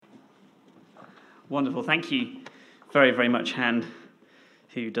Wonderful. Thank you very, very much, Han,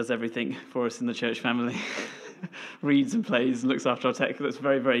 who does everything for us in the church family. Reads and plays and looks after our tech. That's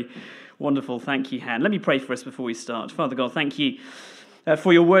very, very wonderful. Thank you, Han. Let me pray for us before we start. Father God, thank you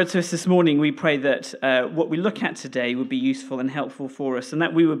for your word to us this morning. We pray that what we look at today would be useful and helpful for us, and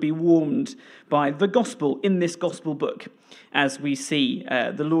that we would be warmed by the gospel in this gospel book as we see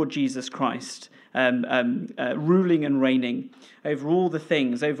the Lord Jesus Christ ruling and reigning over all the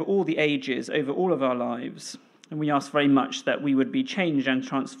things, over all the ages, over all of our lives. And we ask very much that we would be changed and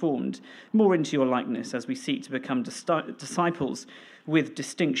transformed more into your likeness as we seek to become disciples with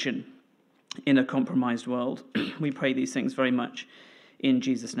distinction in a compromised world. We pray these things very much in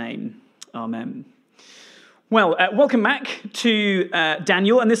Jesus' name. Amen. Well, welcome back to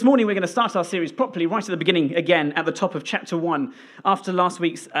Daniel. And this morning we're going to start our series properly right at the beginning, again, at the top of chapter 1, after last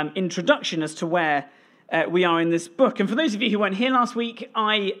week's introduction as to where we are in this book. And for those of you who weren't here last week,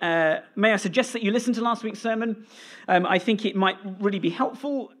 may I suggest that you listen to last week's sermon. I think it might really be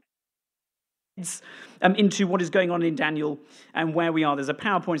helpful into what is going on in Daniel and where we are. There's a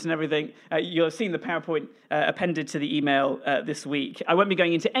PowerPoint and everything. You'll have seen the PowerPoint appended to the email this week. I won't be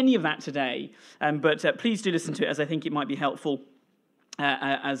going into any of that today, but please do listen to it, as I think it might be helpful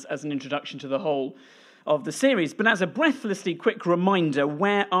as an introduction to the whole of the series. But as a breathlessly quick reminder,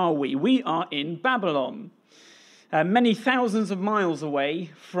 where are we? We are in Babylon, many thousands of miles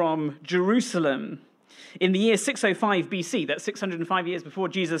away from Jerusalem. In the year 605 BC, that's 605 years before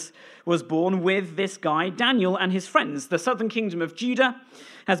Jesus was born, with this guy, Daniel, and his friends. The southern kingdom of Judah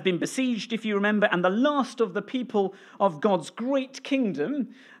has been besieged, if you remember, and the last of the people of God's great kingdom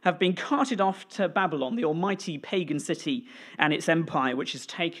have been carted off to Babylon, the almighty pagan city and its empire, which is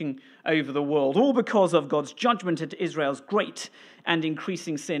taking over the world, all because of God's judgment at Israel's great and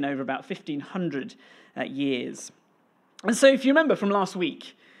increasing sin over about 1,500 years. And so if you remember from last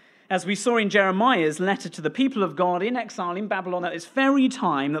week, as we saw in Jeremiah's letter to the people of God in exile in Babylon at this very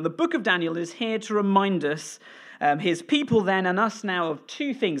time, that the book of Daniel is here to remind us, his people then and us now, of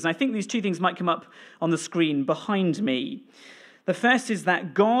two things. And I think these two things might come up on the screen behind me. The first is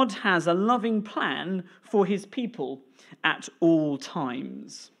that God has a loving plan for his people at all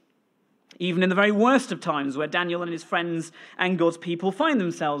times. Even in the very worst of times where Daniel and his friends and God's people find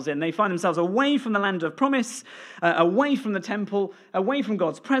themselves in. They find themselves away from the land of promise, away from the temple, away from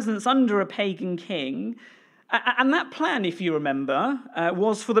God's presence, under a pagan king. And that plan, if you remember,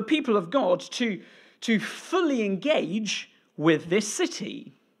 was for the people of God to fully engage with this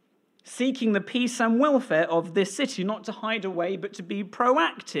city, seeking the peace and welfare of this city, not to hide away, but to be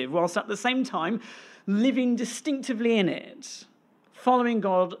proactive, whilst at the same time living distinctively in it. Following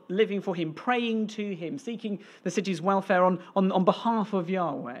God, living for him, praying to him, seeking the city's welfare on behalf of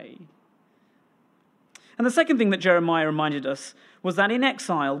Yahweh. And the second thing that Jeremiah reminded us was that in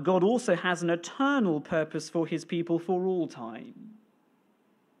exile, God also has an eternal purpose for his people for all time.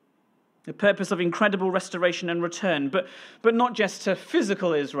 A purpose of incredible restoration and return, but not just to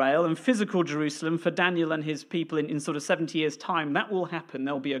physical Israel and physical Jerusalem for Daniel and his people in sort of 70 years' time. That will happen.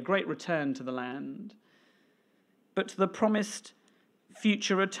 There'll be a great return to the land. But to the promised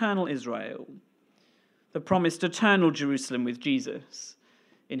future eternal Israel, the promised eternal Jerusalem with Jesus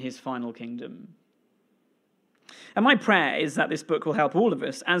in his final kingdom. And my prayer is that this book will help all of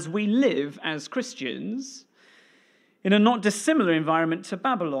us as we live as Christians in a not dissimilar environment to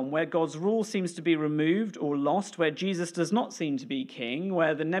Babylon, where God's rule seems to be removed or lost, where Jesus does not seem to be king,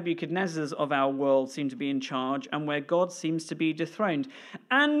 where the Nebuchadnezzars of our world seem to be in charge, and where God seems to be dethroned,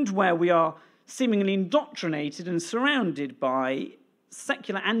 and where we are seemingly indoctrinated and surrounded by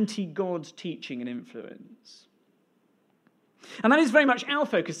secular anti-God teaching and influence. And that is very much our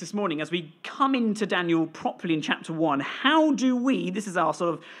focus this morning as we come into Daniel properly in chapter 1. How do we, this is our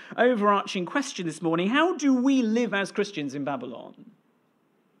sort of overarching question this morning, how do we live as Christians in Babylon?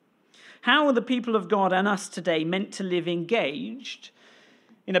 How are the people of God and us today meant to live engaged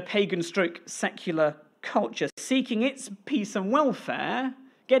in a pagan stroke secular culture, seeking its peace and welfare,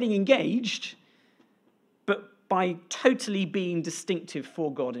 getting engaged, but by totally being distinctive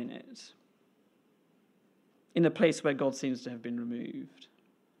for God in it, in a place where God seems to have been removed?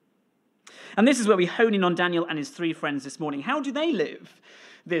 And this is where we hone in on Daniel and his three friends this morning. How do they live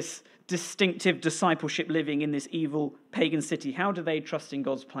this distinctive discipleship living in this evil pagan city? How do they trust in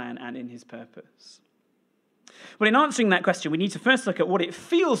God's plan and in his purpose? Well, in answering that question, we need to first look at what it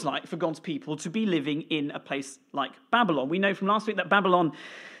feels like for God's people to be living in a place like Babylon. We know from last week that Babylon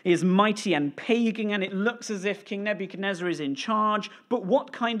is mighty and pagan, and it looks as if King Nebuchadnezzar is in charge. But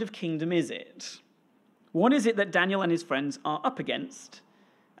what kind of kingdom is it? What is it that Daniel and his friends are up against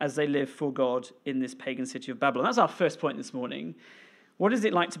as they live for God in this pagan city of Babylon? That's our first point this morning. What is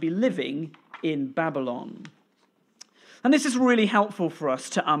it like to be living in Babylon. And this is really helpful for us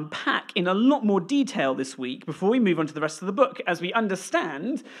to unpack in a lot more detail this week before we move on to the rest of the book, as we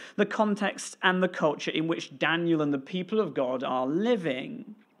understand the context and the culture in which Daniel and the people of God are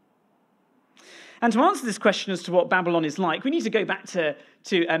living. And to answer this question as to what Babylon is like, we need to go back to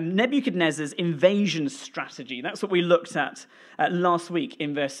Nebuchadnezzar's invasion strategy. That's what we looked at last week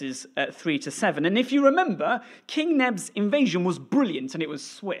in verses 3 to 7. And if you remember, King Neb's invasion was brilliant and it was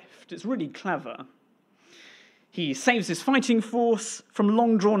swift. It's really clever. He saves his fighting force from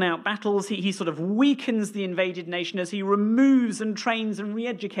long drawn-out battles. He sort of weakens the invaded nation as he removes and trains and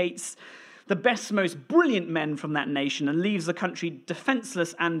re-educates the best, most brilliant men from that nation and leaves the country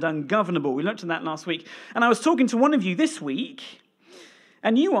defenseless and ungovernable. We looked at that last week. And I was talking to one of you this week,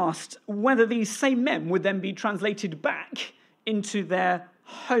 and you asked whether these same men would then be translated back into their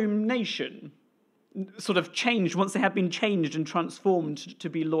home nation, sort of changed once they had been changed and transformed to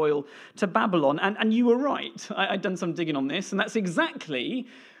be loyal to Babylon. And you were right. I'd done some digging on this, and that's exactly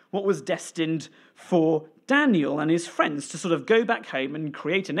what was destined for Daniel and his friends, to sort of go back home and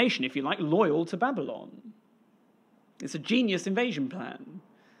create a nation, if you like, loyal to Babylon. It's a genius invasion plan.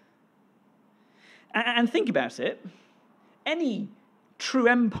 And think about it. Any true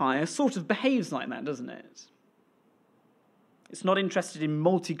empire sort of behaves like that, doesn't it? It's not interested in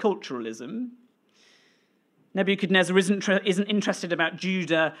multiculturalism. Nebuchadnezzar isn't interested about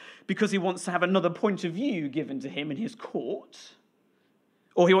Judah because he wants to have another point of view given to him in his court,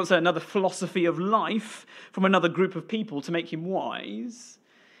 or he wants another philosophy of life from another group of people to make him wise.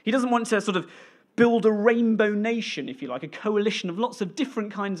 He doesn't want to sort of build a rainbow nation, if you like, a coalition of lots of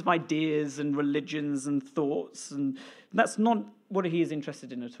different kinds of ideas and religions and thoughts, and that's not what he is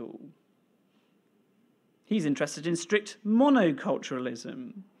interested in at all. He's interested in strict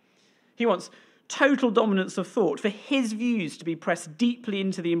monoculturalism. He wants total dominance of thought, for his views to be pressed deeply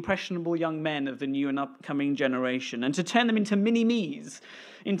into the impressionable young men of the new and upcoming generation, and to turn them into mini-me's,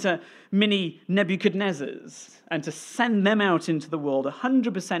 into mini Nebuchadnezzars, and to send them out into the world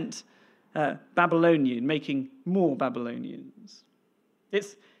 100% Babylonian, making more Babylonians.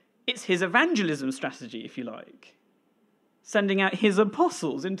 It's his evangelism strategy, if you like, sending out his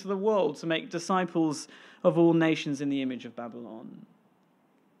apostles into the world to make disciples of all nations in the image of Babylon.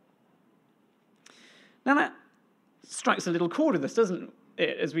 Now that strikes a little chord with us, doesn't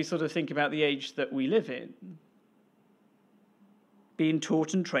it, as we sort of think about the age that we live in? Being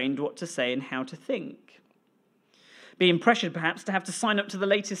taught and trained what to say and how to think. Being pressured, perhaps, to have to sign up to the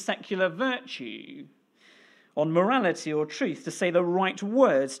latest secular virtue on morality or truth, to say the right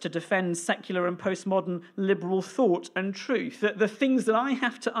words, to defend secular and postmodern liberal thought and truth. The things that I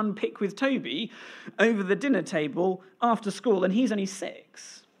have to unpick with Toby over the dinner table after school, and he's only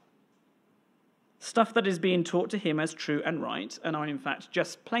 6. Stuff that is being taught to him as true and right, and are in fact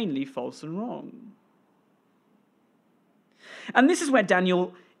just plainly false and wrong. And this is where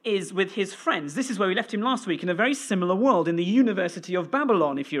Daniel is with his friends. This is where we left him last week, in a very similar world, in the University of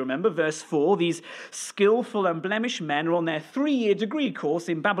Babylon, if you remember, verse 4. These skillful and blemished men are on their 3-year degree course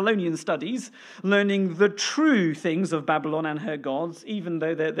in Babylonian studies, learning the true things of Babylon and her gods, even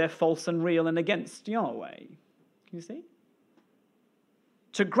though they're false and real and against Yahweh. Can you see?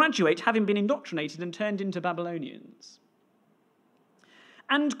 To graduate having been indoctrinated and turned into Babylonians.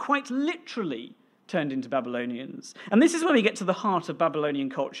 And quite literally turned into Babylonians. And this is where we get to the heart of Babylonian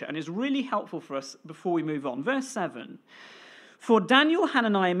culture, and is really helpful for us before we move on. Verse 7. For Daniel,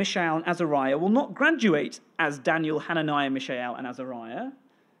 Hananiah, Mishael, and Azariah will not graduate as Daniel, Hananiah, Mishael, and Azariah.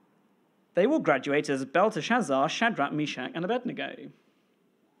 They will graduate as Belteshazzar, Shadrach, Meshach, and Abednego.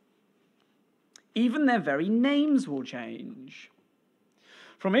 Even their very names will change.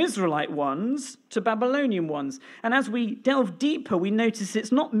 From Israelite ones to Babylonian ones. And as we delve deeper, we notice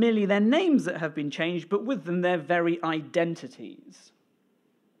it's not merely their names that have been changed, but with them their very identities.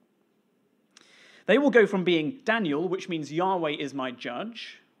 They will go from being Daniel, which means Yahweh is my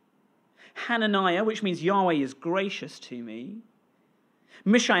judge, Hananiah, which means Yahweh is gracious to me,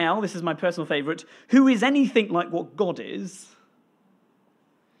 Mishael, this is my personal favorite, who is anything like what God is,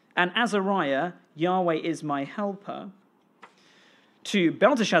 and Azariah, Yahweh is my helper, to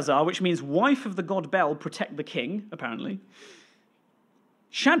Belteshazzar, which means wife of the god Bel, protect the king, apparently.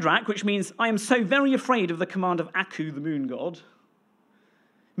 Shadrach, which means I am so very afraid of the command of Aku, the moon god.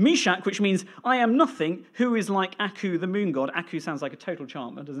 Meshach, which means I am nothing, who is like Aku, the moon god. Aku sounds like a total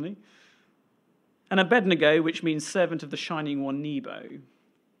charmer, doesn't he? And Abednego, which means servant of the shining one, Nebo.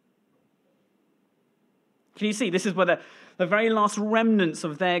 Can you see? This is where the very last remnants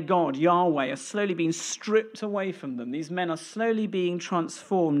of their God, Yahweh, are slowly being stripped away from them. These men are slowly being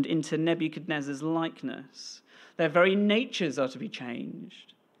transformed into Nebuchadnezzar's likeness. Their very natures are to be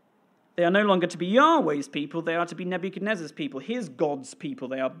changed. They are no longer to be Yahweh's people, they are to be Nebuchadnezzar's people, his God's people,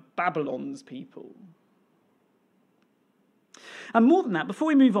 they are Babylon's people. And more than that, before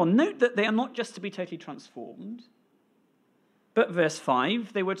we move on, note that they are not just to be totally transformed, but verse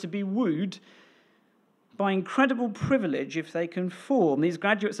 5, they were to be wooed by incredible privilege if they conform. These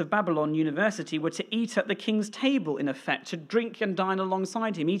graduates of Babylon University were to eat at the king's table, in effect, to drink and dine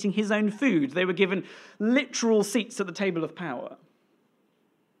alongside him, eating his own food. They were given literal seats at the table of power.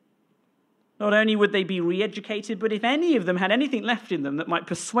 Not only would they be re-educated, but if any of them had anything left in them that might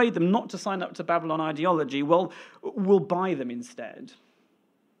persuade them not to sign up to Babylon ideology, well, we'll buy them instead,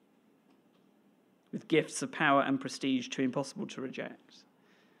 with gifts of power and prestige too impossible to reject.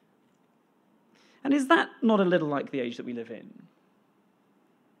 And is that not a little like the age that we live in?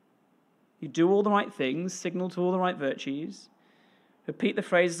 You do all the right things, signal to all the right virtues, repeat the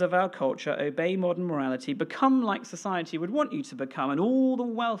phrases of our culture, obey modern morality, become like society would want you to become, and all the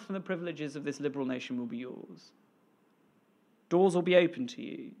wealth and the privileges of this liberal nation will be yours. Doors will be open to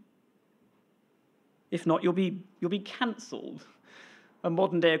you. If not, you'll be cancelled, a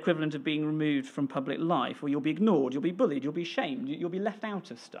modern-day equivalent of being removed from public life, or you'll be ignored, you'll be bullied, you'll be shamed, you'll be left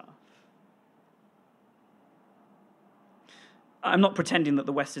out of stuff. I'm not pretending that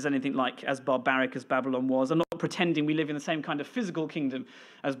the West is anything like as barbaric as Babylon was. I'm not pretending we live in the same kind of physical kingdom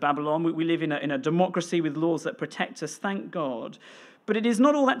as Babylon. We live in a democracy with laws that protect us, thank God. But it is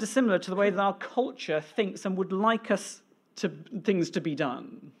not all that dissimilar to the way that our culture thinks and would like things to be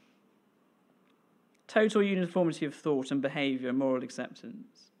done. Total uniformity of thought and behaviour and moral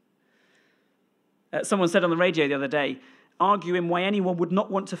acceptance. Someone said on the radio the other day, arguing why anyone would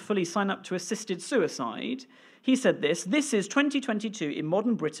not want to fully sign up to assisted suicide, he said this is 2022 in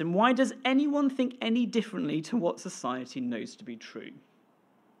modern Britain. Why does anyone think any differently to what society knows to be true?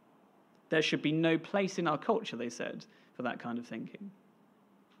 There should be no place in our culture, they said, for that kind of thinking.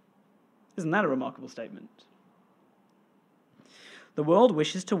 Isn't that a remarkable statement? The world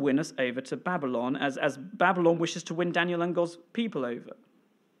wishes to win us over to Babylon as Babylon wishes to win Daniel and God's people over.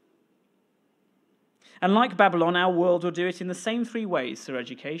 And like Babylon, our world will do it in the same three ways. Through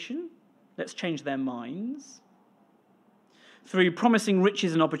education, let's change their minds. Through promising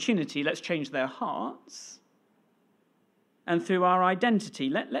riches and opportunity, let's change their hearts. And through our identity,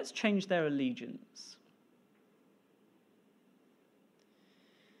 let's change their allegiance.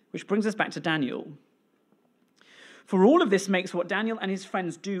 Which brings us back to Daniel. For all of this makes what Daniel and his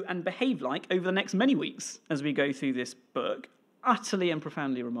friends do and behave like over the next many weeks as we go through this book utterly and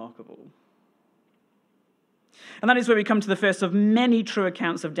profoundly remarkable. And that is where we come to the first of many true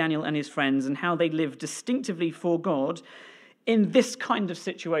accounts of Daniel and his friends and how they live distinctively for God in this kind of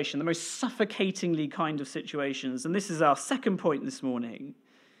situation, the most suffocatingly kind of situations. And this is our second point this morning.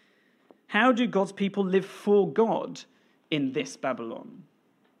 How do God's people live for God in this Babylon?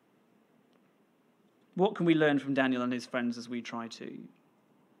 What can we learn from Daniel and his friends as we try to?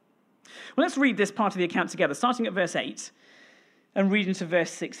 Well, let's read this part of the account together, starting at verse 8 and reading to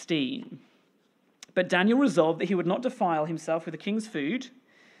verse 16. But Daniel resolved that he would not defile himself with the king's food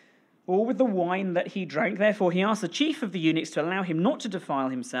or with the wine that he drank. Therefore, he asked the chief of the eunuchs to allow him not to defile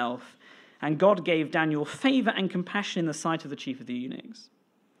himself. And God gave Daniel favor and compassion in the sight of the chief of the eunuchs.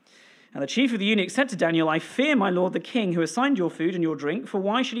 And the chief of the eunuchs said to Daniel, I fear my lord the king, who assigned your food and your drink, for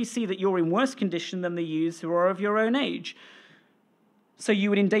why should he see that you're in worse condition than the youths who are of your own age? So you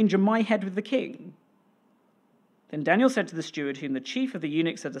would endanger my head with the king. Then Daniel said to the steward, whom the chief of the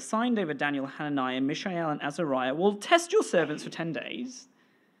eunuchs had assigned over Daniel, Hananiah, Mishael, and Azariah, well, test your servants for 10 days.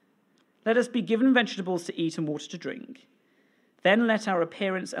 Let us be given vegetables to eat and water to drink. Then let our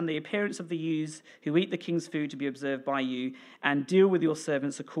appearance and the appearance of the youths who eat the king's food to be observed by you, and deal with your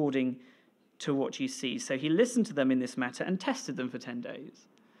servants according to what you see. So he listened to them in this matter and tested them for 10 days.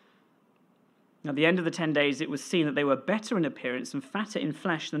 At the end of the 10 days, it was seen that they were better in appearance and fatter in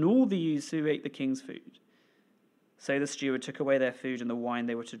flesh than all the youths who ate the king's food. So the steward took away their food and the wine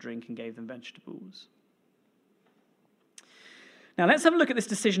they were to drink and gave them vegetables. Now let's have a look at this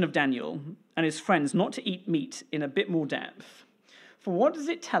decision of Daniel and his friends not to eat meat in a bit more depth. For what does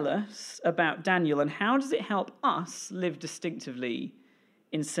it tell us about Daniel, and how does it help us live distinctively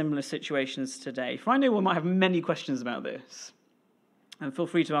in similar situations today? For I know we might have many questions about this, and feel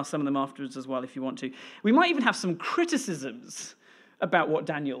free to ask some of them afterwards as well if you want to. We might even have some criticisms about what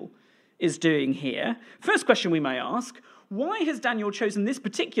Daniel is doing here. First question we may ask, why has Daniel chosen this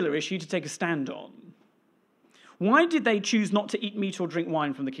particular issue to take a stand on? Why did they choose not to eat meat or drink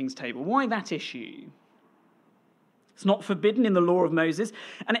wine from the king's table? Why that issue? It's not forbidden in the law of Moses.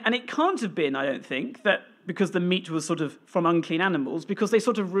 And it can't have been, I don't think, that because the meat was sort of from unclean animals, because they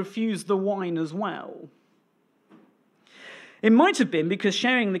sort of refused the wine as well. It might have been because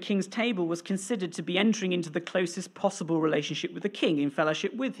sharing the king's table was considered to be entering into the closest possible relationship with the king, in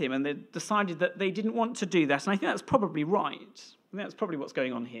fellowship with him, and they decided that they didn't want to do that. And I think that's probably right. I think that's probably what's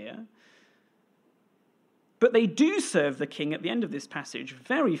going on here. But they do serve the king at the end of this passage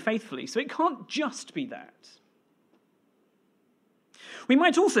very faithfully, so it can't just be that. We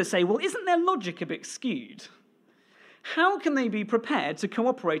might also say, well, isn't their logic a bit skewed? How can they be prepared to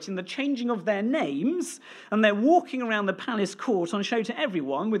cooperate in the changing of their names, and they're walking around the palace court on show to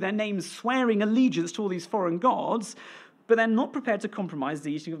everyone with their names swearing allegiance to all these foreign gods, but they're not prepared to compromise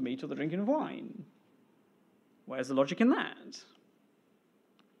the eating of meat or the drinking of wine? Where's the logic in that?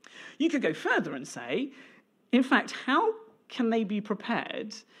 You could go further and say, in fact, how can they be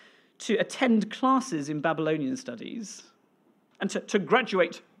prepared to attend classes in Babylonian studies and to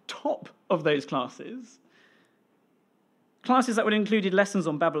graduate top of those classes? Classes that would have included lessons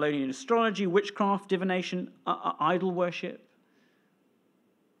on Babylonian astrology, witchcraft, divination, idol worship,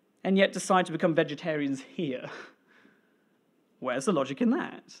 and yet decide to become vegetarians here. Where's the logic in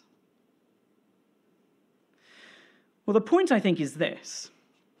that? Well, the point, I think, is this.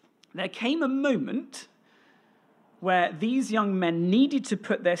 There came a moment where these young men needed to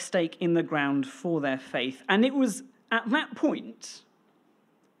put their stake in the ground for their faith, and it was at that point,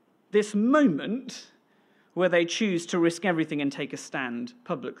 this moment, where they choose to risk everything and take a stand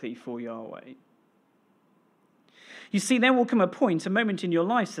publicly for Yahweh. You see, there will come a point, a moment in your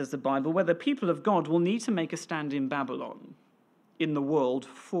life, says the Bible, where the people of God will need to make a stand in Babylon, in the world,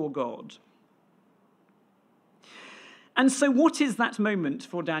 for God. And so what is that moment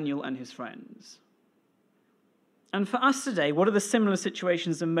for Daniel and his friends? And for us today, what are the similar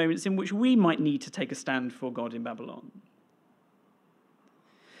situations and moments in which we might need to take a stand for God in Babylon?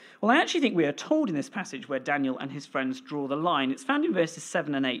 Well, I actually think we are told in this passage where Daniel and his friends draw the line. It's found in verses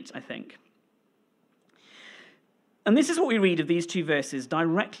 7 and 8, I think. And this is what we read of these two verses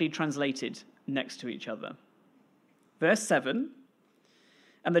directly translated next to each other. Verse 7,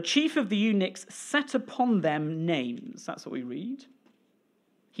 and the chief of the eunuchs set upon them names. That's what we read.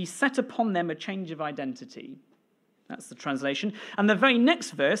 He set upon them a change of identity. That's the translation. And the very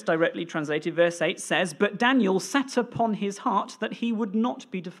next verse, directly translated, verse 8, says, but Daniel set upon his heart that he would not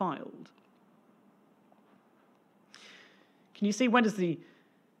be defiled. Can you see, where does the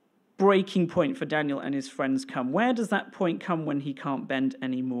breaking point for Daniel and his friends come? Where does that point come when he can't bend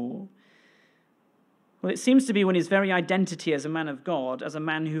anymore? Well, it seems to be when his very identity as a man of God, as a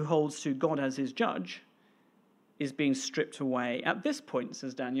man who holds to God as his judge, is being stripped away. At this point,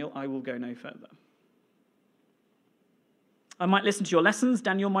 says Daniel, I will go no further. I might listen to your lessons,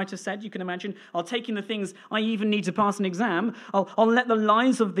 Daniel might have said, you can imagine. I'll take in the things I even need to pass an exam. I'll let the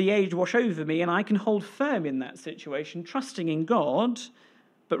lies of the age wash over me, and I can hold firm in that situation, trusting in God,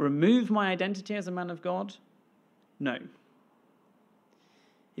 but remove my identity as a man of God? No.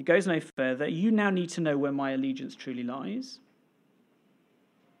 It goes no further. You now need to know where my allegiance truly lies.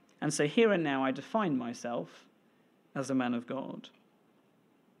 And so here and now I define myself as a man of God.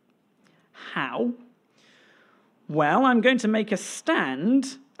 How? Well, I'm going to make a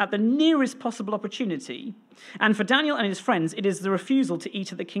stand at the nearest possible opportunity. And for Daniel and his friends, it is the refusal to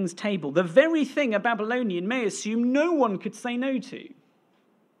eat at the king's table, the very thing a Babylonian may assume no one could say no to.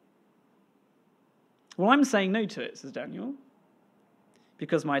 Well, I'm saying no to it, says Daniel,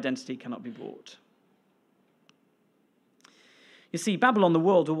 because my identity cannot be bought. You see, Babylon, the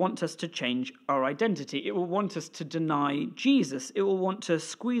world, will want us to change our identity. It will want us to deny Jesus. It will want to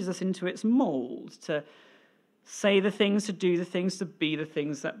squeeze us into its mold, to say the things, to do the things, to be the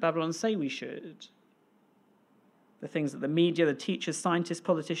things that Babylon say we should. The things that the media, the teachers, scientists,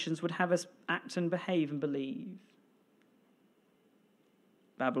 politicians would have us act and behave and believe.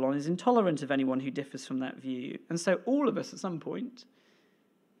 Babylon is intolerant of anyone who differs from that view. And so all of us at some point,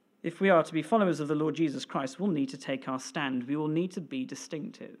 if we are to be followers of the Lord Jesus Christ, will need to take our stand. We will need to be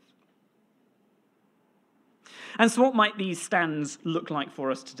distinctive. And so what might these stands look like for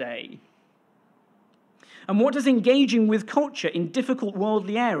us today? And what does engaging with culture in difficult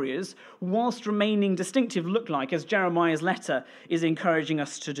worldly areas whilst remaining distinctive look like, as Jeremiah's letter is encouraging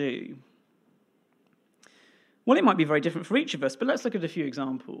us to do? Well, it might be very different for each of us, but let's look at a few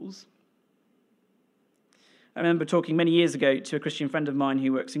examples. I remember talking many years ago to a Christian friend of mine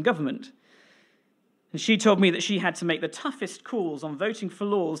who works in government. And she told me that she had to make the toughest calls on voting for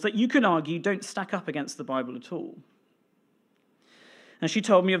laws that you can argue don't stack up against the Bible at all. And she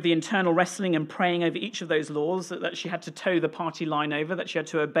told me of the internal wrestling and praying over each of those laws that she had to toe the party line over, that she had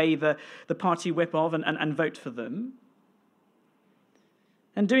to obey the party whip of and vote for them.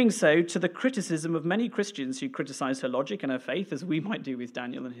 And doing so to the criticism of many Christians who criticize her logic and her faith, as we might do with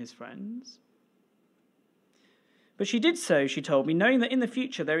Daniel and his friends. But she did so, she told me, knowing that in the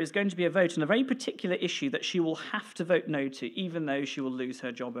future there is going to be a vote on a very particular issue that she will have to vote no to, even though she will lose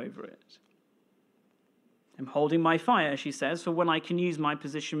her job over it. I'm holding my fire, she says, for when I can use my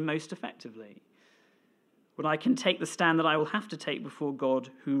position most effectively. When I can take the stand that I will have to take before God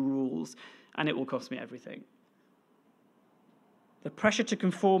who rules, and it will cost me everything. The pressure to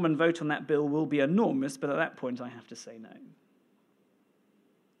conform and vote on that bill will be enormous, but at that point I have to say no.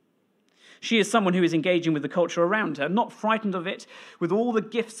 She is someone who is engaging with the culture around her, not frightened of it, with all the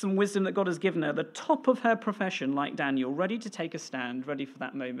gifts and wisdom that God has given her, the top of her profession, like Daniel, ready to take a stand, ready for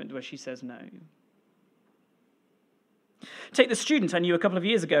that moment where she says no. Take the student I knew a couple of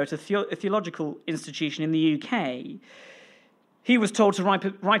years ago at a theological institution in the UK. He was told to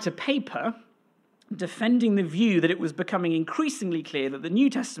write a paper defending the view that it was becoming increasingly clear that the New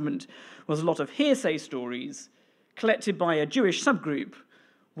Testament was a lot of hearsay stories collected by a Jewish subgroup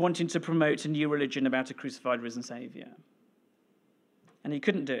wanting to promote a new religion about a crucified, risen Saviour. And he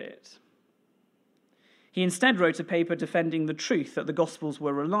couldn't do it. He instead wrote a paper defending the truth that the Gospels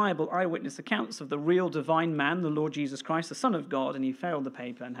were reliable eyewitness accounts of the real divine man, the Lord Jesus Christ, the Son of God, and he failed the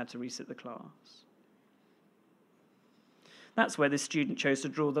paper and had to resit the class. That's where this student chose to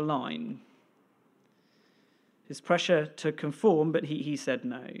draw the line. His pressure to conform, but he said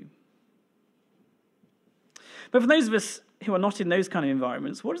no. But for those of us who are not in those kind of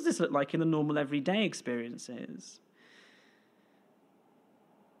environments, what does this look like in the normal everyday experiences?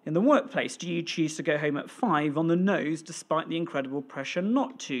 In the workplace, do you choose to go home at 5 on the nose despite the incredible pressure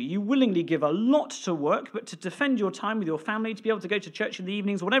not to? You willingly give a lot to work, but to defend your time with your family, to be able to go to church in the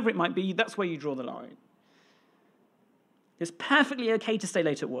evenings, whatever it might be, that's where you draw the line. It's perfectly okay to stay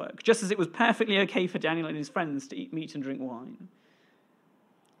late at work, just as it was perfectly okay for Daniel and his friends to eat meat and drink wine.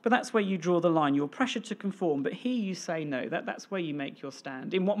 But that's where you draw the line, your pressure to conform, but here you say no. That's where you make your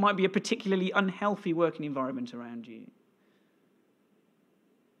stand, in what might be a particularly unhealthy working environment around you.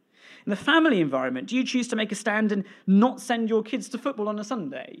 In the family environment, do you choose to make a stand and not send your kids to football on a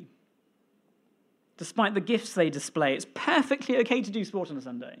Sunday? Despite the gifts they display, it's perfectly okay to do sport on a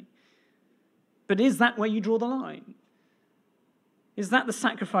Sunday. But is that where you draw the line? Is that the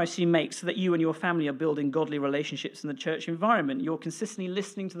sacrifice you make so that you and your family are building godly relationships in the church environment? You're consistently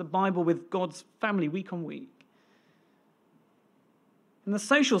listening to the Bible with God's family week on week. In the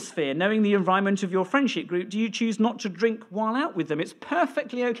social sphere, knowing the environment of your friendship group, do you choose not to drink while out with them? It's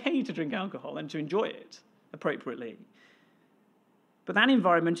perfectly okay to drink alcohol and to enjoy it appropriately. But that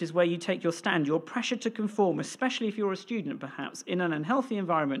environment is where you take your stand, your pressure to conform, especially if you're a student, perhaps, in an unhealthy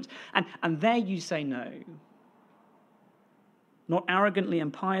environment, and there you say no. Not arrogantly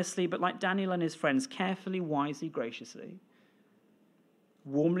and piously, but like Daniel and his friends, carefully, wisely, graciously,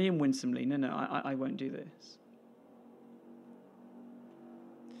 warmly and winsomely. No, I won't do this.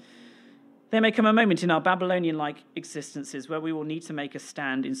 There may come a moment in our Babylonian-like existences where we will need to make a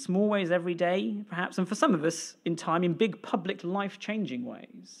stand in small ways every day, perhaps, and for some of us, in time, in big, public, life-changing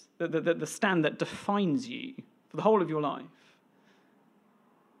ways. The stand that defines you for the whole of your life.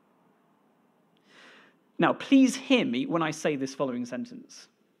 Now, please hear me when I say this following sentence.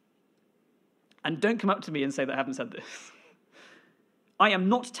 And don't come up to me and say that I haven't said this. I am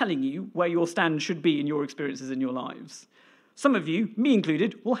not telling you where your stand should be in your experiences in your lives. Some of you, me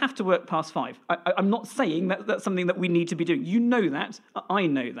included, will have to work past 5. I'm not saying that that's something that we need to be doing. You know that. I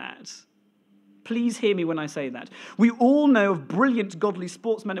know that. Please hear me when I say that. We all know of brilliant, godly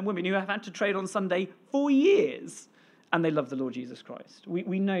sportsmen and women who have had to trade on Sunday for years, and they love the Lord Jesus Christ.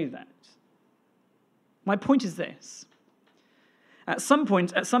 We know that. My point is this. At some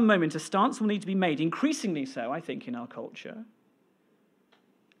point, at some moment, a stance will need to be made, increasingly so, I think, in our culture.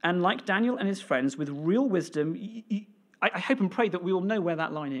 And like Daniel and his friends, with real wisdom, I hope and pray that we all know where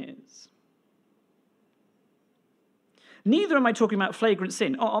that line is. Neither am I talking about flagrant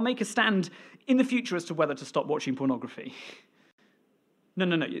sin. I'll make a stand in the future as to whether to stop watching pornography. No.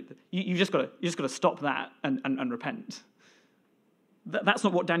 You just got to stop that and repent. That's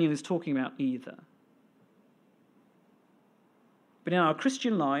not what Daniel is talking about either. But in our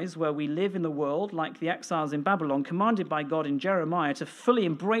Christian lives, where we live in the world like the exiles in Babylon, commanded by God in Jeremiah to fully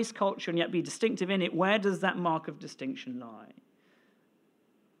embrace culture and yet be distinctive in it, where does that mark of distinction lie?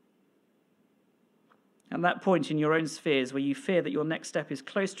 At that point in your own spheres where you fear that your next step is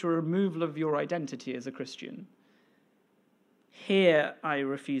close to a removal of your identity as a Christian, here I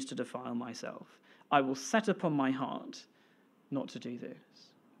refuse to defile myself. I will set upon my heart not to do this.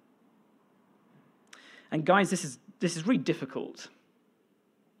 And guys, this is really difficult.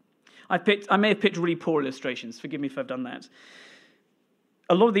 I may have picked really poor illustrations. Forgive me if I've done that.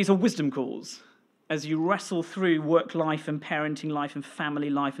 A lot of these are wisdom calls. As you wrestle through work life and parenting life and family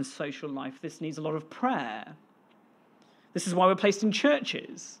life and social life, this needs a lot of prayer. This is why we're placed in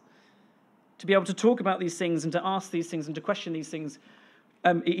churches, to be able to talk about these things and to ask these things and to question these things,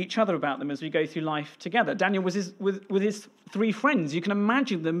 each other about them as we go through life together. Daniel was with his 3 friends. You can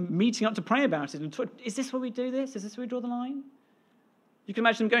imagine them meeting up to pray about it. And is this where we do this? Is this where we draw the line? You can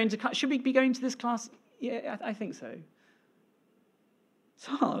imagine them going to class. Should we be going to this class? Yeah, I think so. It's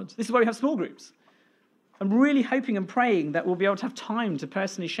hard. This is why we have small groups. I'm really hoping and praying that we'll be able to have time to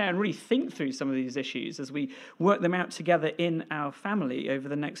personally share and really think through some of these issues as we work them out together in our family over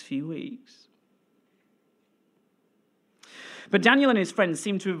the next few weeks. But Daniel and his friends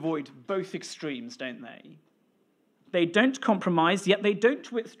seem to avoid both extremes, don't they? They don't compromise, yet they don't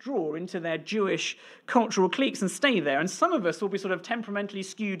withdraw into their Jewish cultural cliques and stay there. And some of us will be sort of temperamentally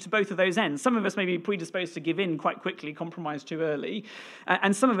skewed to both of those ends. Some of us may be predisposed to give in quite quickly, compromise too early.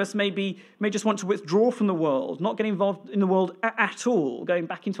 And some of us may just want to withdraw from the world, not get involved in the world at all, going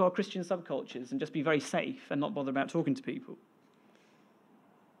back into our Christian subcultures and just be very safe and not bother about talking to people.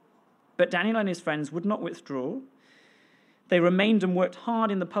 But Daniel and his friends would not withdraw. They remained and worked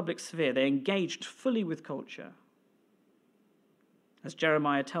hard in the public sphere. They engaged fully with culture, as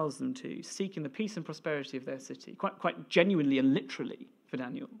Jeremiah tells them to, seeking the peace and prosperity of their city, quite genuinely and literally for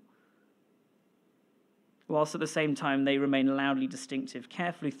Daniel. Whilst at the same time they remain loudly distinctive,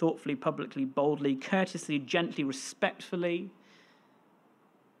 carefully, thoughtfully, publicly, boldly, courteously, gently, respectfully,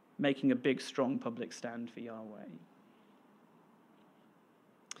 making a big, strong public stand for Yahweh.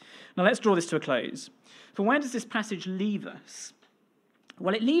 Now let's draw this to a close. For where does this passage leave us?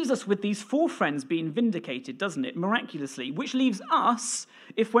 Well, it leaves us with these 4 friends being vindicated, doesn't it, miraculously, which leaves us,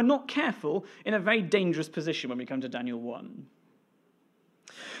 if we're not careful, in a very dangerous position when we come to Daniel 1.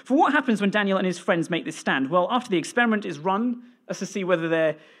 For what happens when Daniel and his friends make this stand? Well, after the experiment is run, as to see whether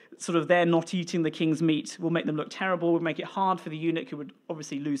they're not eating the king's meat will make them look terrible, will make it hard for the eunuch who would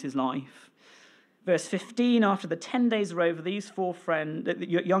obviously lose his life. Verse 15, after the 10 days were over, these 4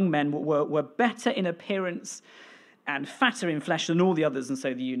 young men were better in appearance and fatter in flesh than all the others, and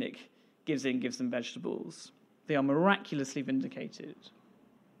so the eunuch gives them vegetables. They are miraculously vindicated.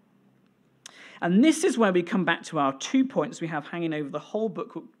 And this is where we come back to our 2 points we have hanging over the whole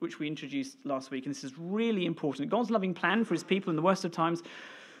book, which we introduced last week, and this is really important. God's loving plan for his people in the worst of times,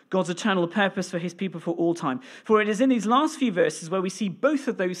 God's eternal purpose for his people for all time. For it is in these last few verses where we see both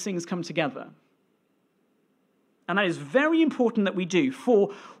of those things come together. And that is very important that we do.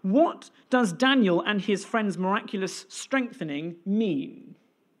 For what does Daniel and his friends' miraculous strengthening mean?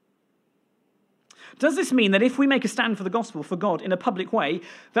 Does this mean that if we make a stand for the gospel, for God, in a public way,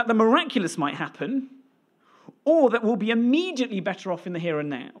 that the miraculous might happen, or that we'll be immediately better off in the here and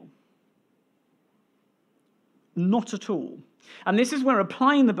now? Not at all. And this is where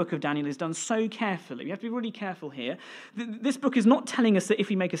applying the book of Daniel is done so carefully. We have to be really careful here. This book is not telling us that if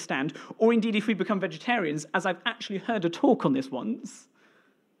we make a stand, or indeed if we become vegetarians, as I've actually heard a talk on this once,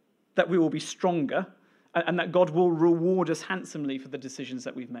 that we will be stronger and that God will reward us handsomely for the decisions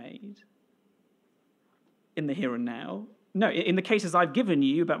that we've made in the here and now. No, in the cases I've given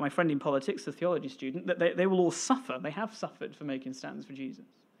you about my friend in politics, the theology student, that they will all suffer. They have suffered for making stands for Jesus.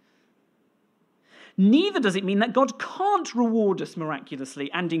 Neither does it mean that God can't reward us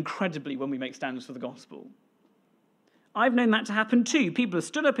miraculously and incredibly when we make stands for the gospel. I've known that to happen too. People have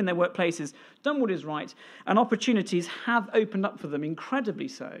stood up in their workplaces, done what is right, and opportunities have opened up for them, incredibly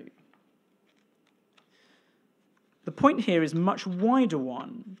so. The point here is a much wider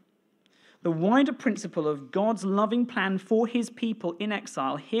one. The wider principle of God's loving plan for his people in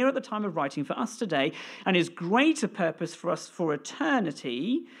exile here at the time of writing for us today, and his greater purpose for us for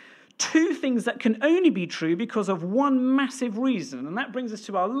eternity. 2 things that can only be true because of one massive reason. And that brings us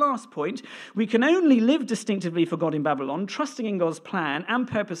to our last point. We can only live distinctively for God in Babylon, trusting in God's plan and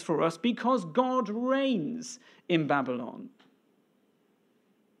purpose for us because God reigns in Babylon.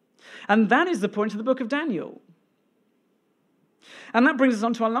 And that is the point of the book of Daniel. And that brings us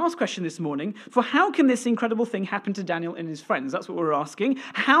on to our last question this morning. For how can this incredible thing happen to Daniel and his friends? That's what we're asking.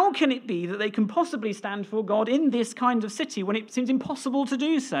 How can it be that they can possibly stand for God in this kind of city when it seems impossible to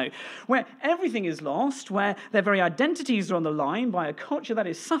do so? Where everything is lost, where their very identities are on the line by a culture that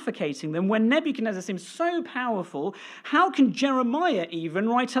is suffocating them, when Nebuchadnezzar seems so powerful, how can Jeremiah even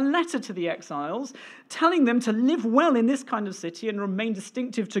write a letter to the exiles telling them to live well in this kind of city and remain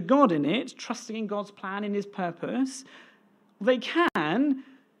distinctive to God in it, trusting in God's plan and his purpose? They can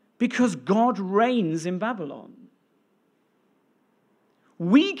because God reigns in Babylon.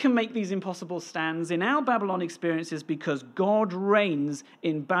 We can make these impossible stands in our Babylon experiences because God reigns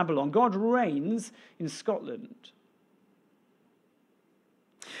in Babylon. God reigns in Scotland.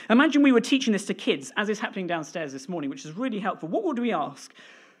 Imagine we were teaching this to kids, as is happening downstairs this morning, which is really helpful. What would we ask?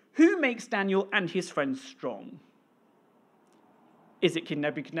 Who makes Daniel and his friends strong? Is it King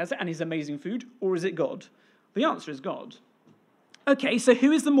Nebuchadnezzar and his amazing food, or is it God? The answer is God. Okay, so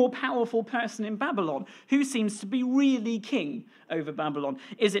who is the more powerful person in Babylon? Who seems to be really king over Babylon?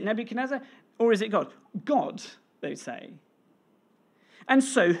 Is it Nebuchadnezzar or is it God? God, they say. And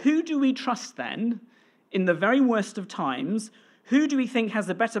so who do we trust then in the very worst of times? Who do we think has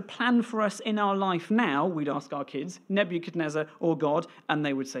a better plan for us in our life now? We'd ask our kids, Nebuchadnezzar or God, and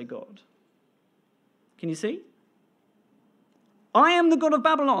they would say God. Can you see? I am the God of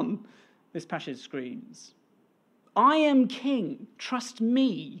Babylon, this passage screams. I am king, trust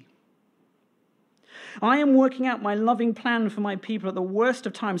me. I am working out my loving plan for my people at the worst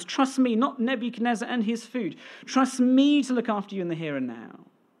of times. Trust me, not Nebuchadnezzar and his food. Trust me to look after you in the here and now.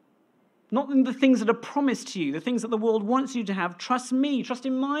 Not in the things that are promised to you, the things that the world wants you to have. Trust me, trust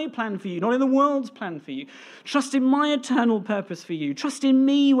in my plan for you, not in the world's plan for you. Trust in my eternal purpose for you. Trust in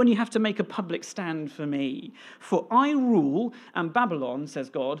me when you have to make a public stand for me. For I rule, and Babylon, says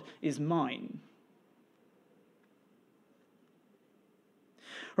God, is mine.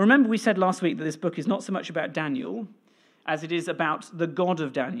 Remember, we said last week that this book is not so much about Daniel as it is about the God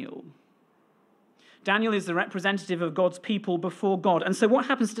of Daniel. Daniel is the representative of God's people before God. And so what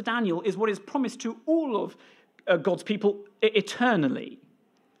happens to Daniel is what is promised to all of God's people eternally.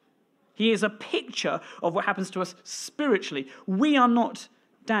 He is a picture of what happens to us spiritually. We are not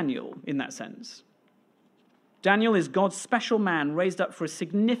Daniel in that sense. Daniel is God's special man raised up for a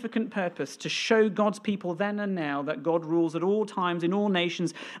significant purpose to show God's people then and now that God rules at all times in all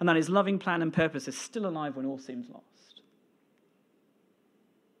nations and that his loving plan and purpose is still alive when all seems lost.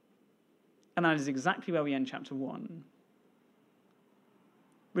 And that is exactly where we end chapter 1.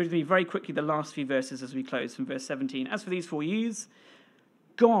 Read with me very quickly the last few verses as we close from verse 17. As for these 4 youths,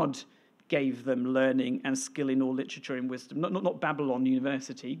 God gave them learning and skill in all literature and wisdom. Not Babylon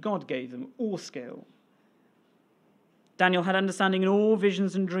University. God gave them all skill. Daniel had understanding in all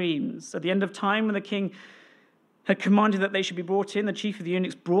visions and dreams. At the end of time, when the king had commanded that they should be brought in, the chief of the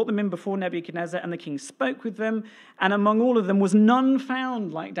eunuchs brought them in before Nebuchadnezzar, and the king spoke with them, and among all of them was none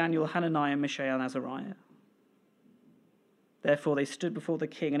found like Daniel, Hananiah, Mishael, and Azariah. Therefore they stood before the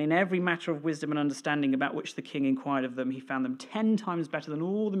king, and in every matter of wisdom and understanding about which the king inquired of them, he found them 10 times better than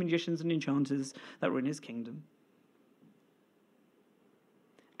all the magicians and enchanters that were in his kingdom.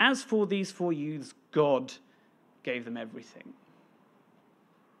 As for these 4 youths, God gave them everything.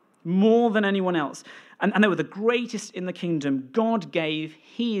 More than anyone else. And they were the greatest in the kingdom. God gave,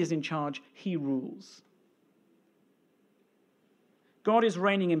 he is in charge, he rules. God is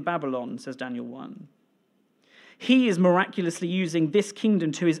reigning in Babylon, says Daniel 1. He is miraculously using this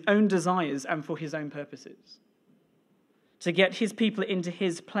kingdom to his own desires and for his own purposes. To get his people into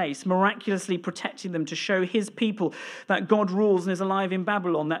his place, miraculously protecting them to show his people that God rules and is alive in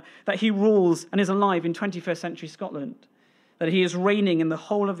Babylon, that he rules and is alive in 21st century Scotland, that he is reigning in the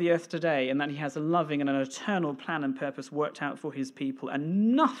whole of the earth today, and that he has a loving and an eternal plan and purpose worked out for his people,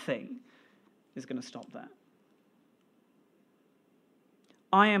 and nothing is going to stop that.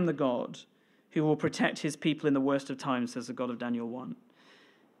 I am the God who will protect his people in the worst of times, says the God of Daniel 1.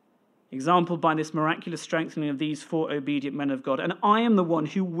 Exampled by this miraculous strengthening of these 4 obedient men of God. And I am the one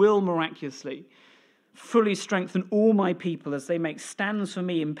who will miraculously fully strengthen all my people as they make stands for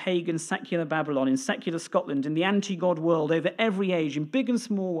me in pagan secular Babylon, in secular Scotland, in the anti-God world, over every age, in big and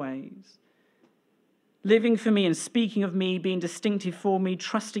small ways. Living for me and speaking of me, being distinctive for me,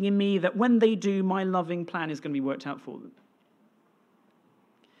 trusting in me, that when they do, my loving plan is going to be worked out for them.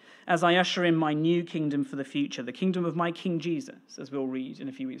 As I usher in my new kingdom for the future, the kingdom of my King Jesus, as we'll read in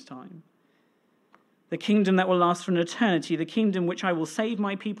a few weeks' time. The kingdom that will last for an eternity, the kingdom which I will save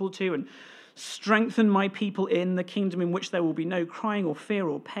my people to and strengthen my people in, the kingdom in which there will be no crying or fear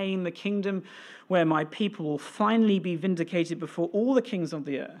or pain, the kingdom where my people will finally be vindicated before all the kings of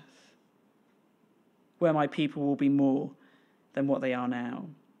the earth, where my people will be more than what they are now.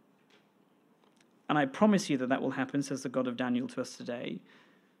 And I promise you that that will happen, says the God of Daniel to us today,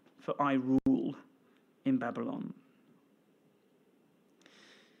 for I rule in Babylon.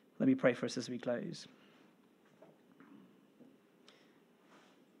 Let me pray for us as we close.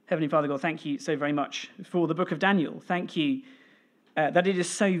 Heavenly Father God, thank you so very much for the book of Daniel. Thank you that it is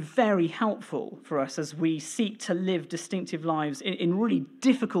so very helpful for us as we seek to live distinctive lives in really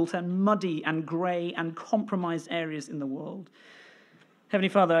difficult and muddy and grey and compromised areas in the world. Heavenly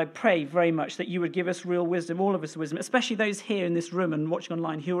Father, I pray very much that you would give us real wisdom, all of us wisdom, especially those here in this room and watching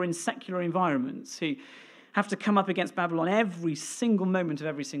online who are in secular environments, who have to come up against Babylon every single moment of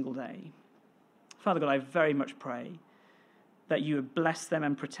every single day. Father God, I very much pray that you would bless them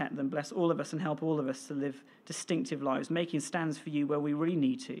and protect them, bless all of us and help all of us to live distinctive lives, making stands for you where we really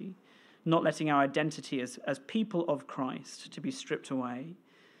need to, not letting our identity as people of Christ to be stripped away.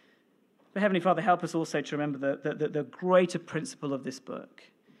 But Heavenly Father, help us also to remember the greater principle of this book,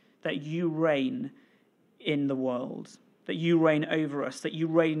 that you reign in the world, that you reign over us, that you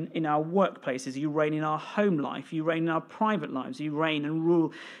reign in our workplaces, you reign in our home life, you reign in our private lives, you reign and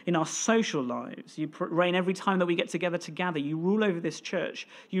rule in our social lives, you reign every time that we get together to gather, you rule over this church,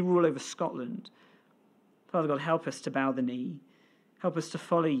 you rule over Scotland. Father God, help us to bow the knee, help us to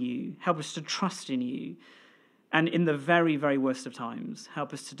follow you, help us to trust in you, and in the very, very worst of times,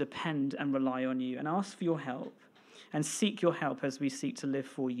 help us to depend and rely on you and ask for your help and seek your help as we seek to live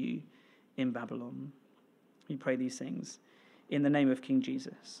for you in Babylon. We pray these things in the name of King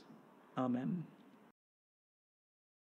Jesus. Amen.